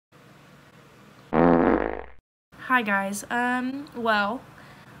Hi guys, well,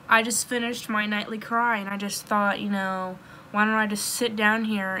 I just finished my nightly cry and I just thought, why don't I just sit down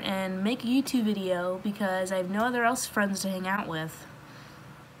here and make a YouTube video because I have no other else friends to hang out with.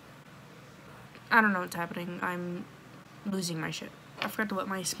 I don't know what's happening. I'm losing my shit. I forgot to wet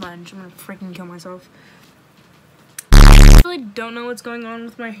my sponge. I'm gonna freaking kill myself. I really don't know what's going on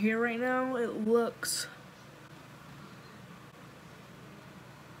with my hair right now. It looks...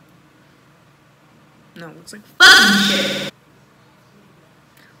 No, it looks like fucking shit.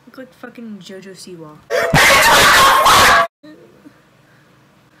 Look like fucking JoJo Siwa.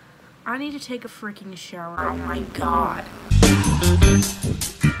 I need to take a freaking shower. Oh my god.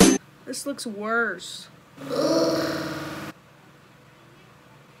 This looks worse.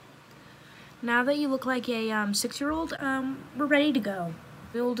 Now that you look like a 6-year-old, we're ready to go.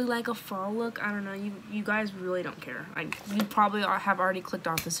 We'll do like a fall look. I don't know. You guys really don't care. You probably have already clicked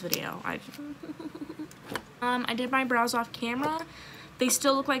off this video. I did my brows off camera. They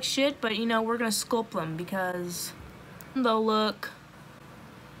still look like shit, but we're gonna sculpt them because they'll look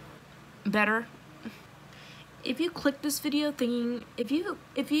better. If you click this video thinking if you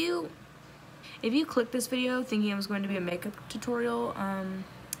click this video thinking it was going to be a makeup tutorial,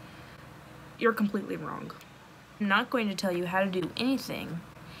 you're completely wrong. I'm not going to tell you how to do anything,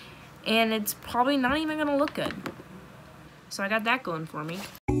 and it's probably not even gonna look good. So I got that going for me.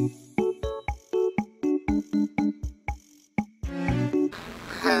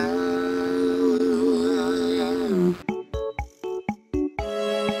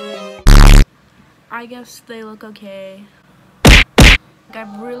 I guess they look okay.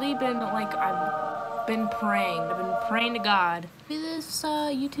 I've really been I've been praying to God. Maybe this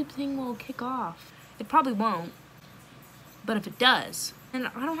YouTube thing will kick off. It probably won't, but if it does,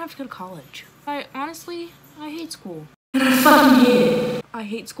 then I don't have to go to college. Honestly, I hate school. I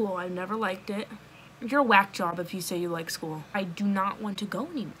hate school. I've never liked it. You're a whack job if you say you like school. I do not want to go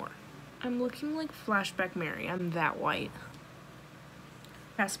anymore. I'm looking like Flashback Mary. I'm that white.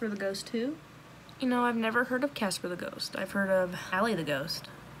 Casper the Ghost 2? I've never heard of Casper the Ghost. I've heard of Allie the Ghost.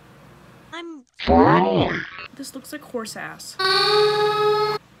 This looks like horse ass.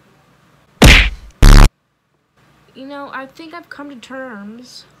 I think I've come to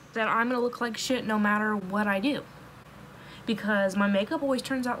terms that I'm gonna look like shit no matter what I do. Because my makeup always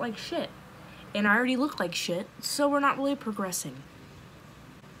turns out like shit. And I already look like shit, so we're not really progressing.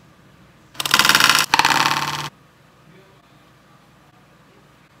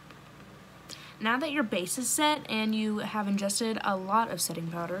 Now that your base is set and you have ingested a lot of setting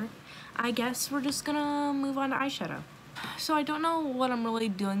powder, I guess we're just gonna move on to eyeshadow. So I don't know what I'm really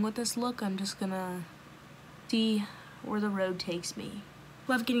doing with this look. I'm just gonna see where the road takes me.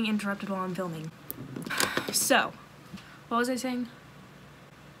 Love getting interrupted while I'm filming. So, what was I saying?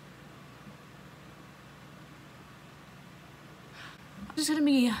 I'm just gonna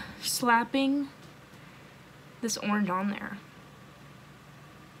be slapping this orange on there.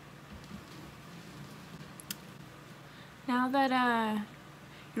 Now that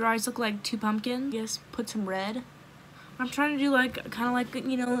your eyes look like two pumpkins, just put some red. I'm trying to do kind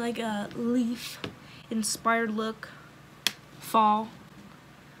of like a leaf inspired look. Fall,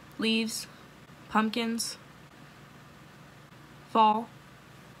 leaves, pumpkins, fall,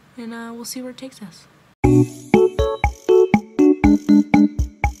 and we'll see where it takes us.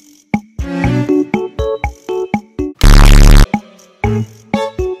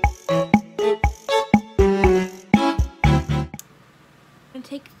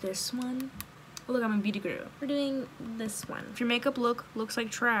 Take this one. Oh look, I'm a beauty guru. We're doing this one. If your makeup looks like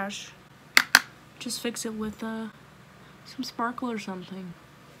trash, just fix it with some sparkle or something.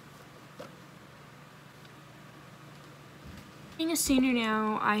 Being a senior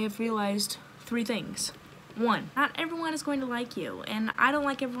now, I have realized 3 things. 1, not everyone is going to like you, and I don't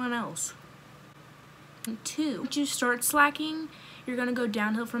like everyone else. And 2, once you start slacking, you're gonna go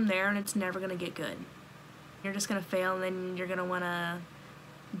downhill from there, and it's never gonna get good. You're just gonna fail, and then you're gonna wanna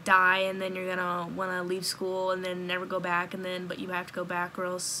die, and then you're gonna wanna leave school and then never go back, but you have to go back, or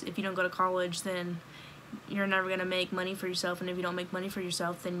else if you don't go to college then you're never gonna make money for yourself, and if you don't make money for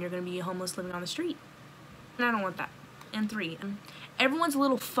yourself then you're gonna be homeless living on the street, and I don't want that. And 3, everyone's a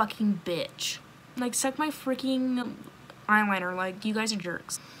little fucking bitch. Suck my freaking eyeliner, you guys are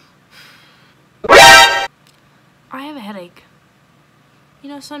jerks. I have a headache.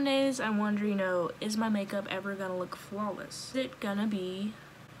 Some days I wonder, is my makeup ever gonna look flawless? Is it gonna be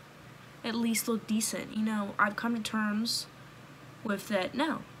at least look decent? I've come to terms with that.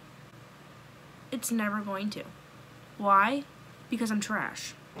 No, it's never going to. Why? Because I'm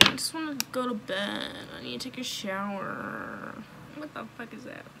trash. I just want to go to bed. I need to take a shower. What the fuck is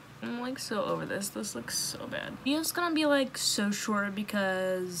that? I'm like so over this. This looks so bad. Video's gonna be like so short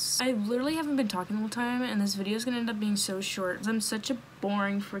because I literally haven't been talking the whole time, and this video is gonna end up being so short because I'm such a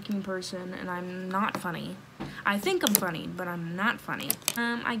boring freaking person and I'm not funny. I think I'm funny, but I'm not funny.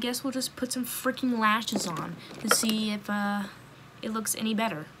 I guess we'll just put some freaking lashes on to see if it looks any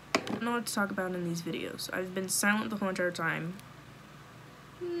better. I don't know what to talk about in these videos. I've been silent the whole entire time.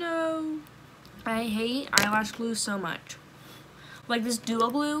 No. I hate eyelash glue so much. Like this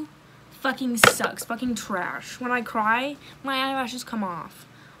duo glue fucking sucks, fucking trash. When I cry, my eyelashes come off.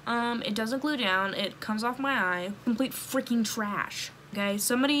 It doesn't glue down, it comes off my eye. Complete freaking trash. Okay,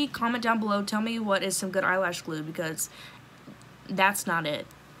 somebody comment down below, tell me what is some good eyelash glue because that's not it.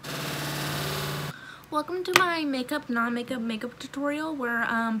 Welcome to my makeup, non-makeup tutorial where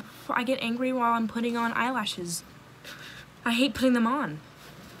I get angry while I'm putting on eyelashes. I hate putting them on.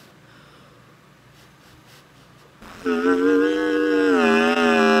 I'm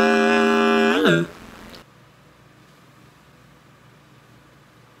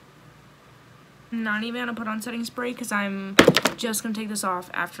not even gonna put on setting spray because I'm just gonna take this off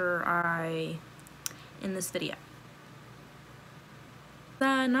after I end this video.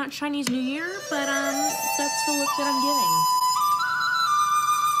 Not Chinese New Year, but that's the look that I'm giving.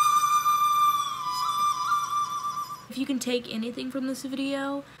 If you can take anything from this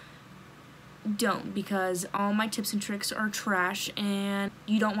video, don't, because all my tips and tricks are trash and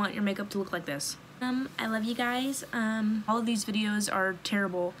you don't want your makeup to look like this. I love you guys. All of these videos are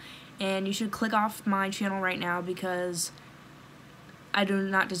terrible and you should click off my channel right now because I do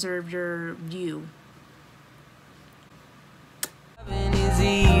not deserve your view. Loving is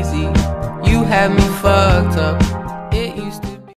easy. You have me fucked up.